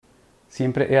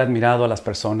Siempre he admirado a las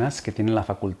personas que tienen la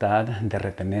facultad de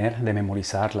retener, de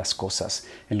memorizar las cosas.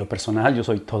 En lo personal, yo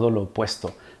soy todo lo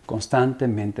opuesto.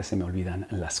 Constantemente se me olvidan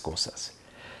las cosas.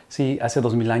 Sí, hace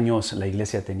 2000 años la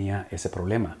iglesia tenía ese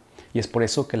problema. Y es por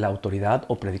eso que la autoridad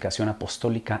o predicación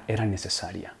apostólica era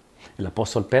necesaria. El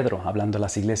apóstol Pedro, hablando a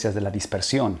las iglesias de la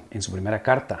dispersión, en su primera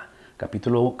carta,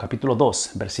 capítulo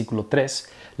 2, versículo 3,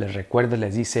 les recuerda y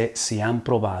les dice, si han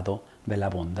probado de la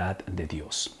bondad de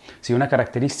Dios. Si una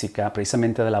característica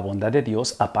precisamente de la bondad de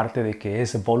Dios, aparte de que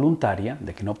es voluntaria,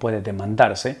 de que no puede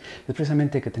demandarse, es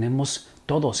precisamente que tenemos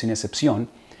todos, sin excepción,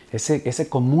 ese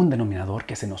común denominador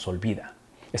que se nos olvida.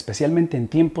 Especialmente en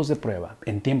tiempos de prueba,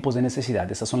 en tiempos de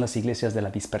necesidad. Esas son las iglesias de la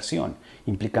dispersión,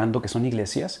 implicando que son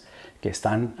iglesias que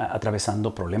están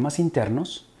atravesando problemas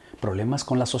internos, problemas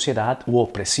con la sociedad u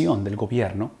opresión del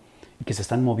gobierno y que se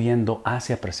están moviendo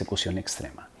hacia persecución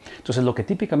extrema. Entonces, lo que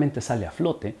típicamente sale a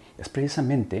flote es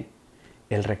precisamente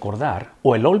el recordar,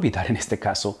 o el olvidar en este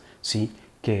caso, ¿sí?,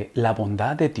 que la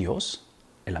bondad de Dios,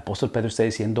 el apóstol Pedro está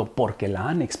diciendo, porque la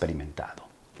han experimentado.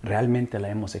 Realmente la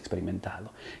hemos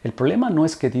experimentado. El problema no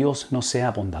es que Dios no sea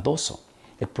bondadoso.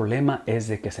 El problema es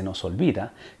de que se nos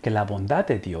olvida que la bondad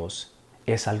de Dios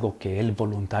es algo que Él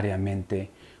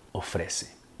voluntariamente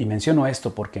ofrece. Y menciono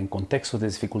esto porque en contextos de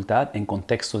dificultad, en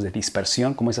contextos de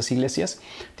dispersión como esas iglesias,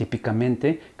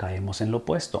 típicamente caemos en lo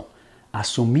opuesto.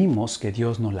 Asumimos que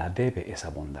Dios nos la debe esa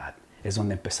bondad. Es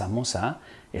donde empezamos a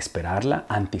esperarla,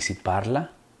 a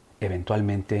anticiparla.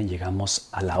 Eventualmente llegamos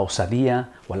a la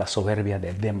osadía o a la soberbia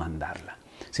de demandarla.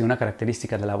 Si una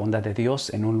característica de la bondad de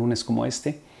Dios en un lunes como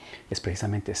este es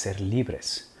precisamente ser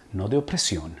libres, no de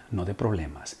opresión, no de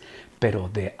problemas, pero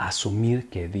de asumir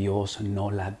que Dios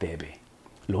no la debe.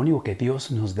 Lo único que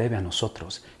Dios nos debe a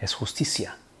nosotros es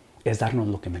justicia, es darnos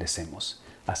lo que merecemos.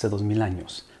 Hace 2000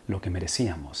 años, lo que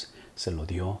merecíamos se lo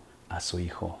dio a su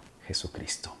Hijo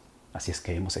Jesucristo. Así es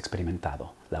que hemos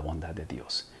experimentado la bondad de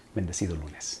Dios. Bendecido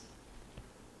lunes.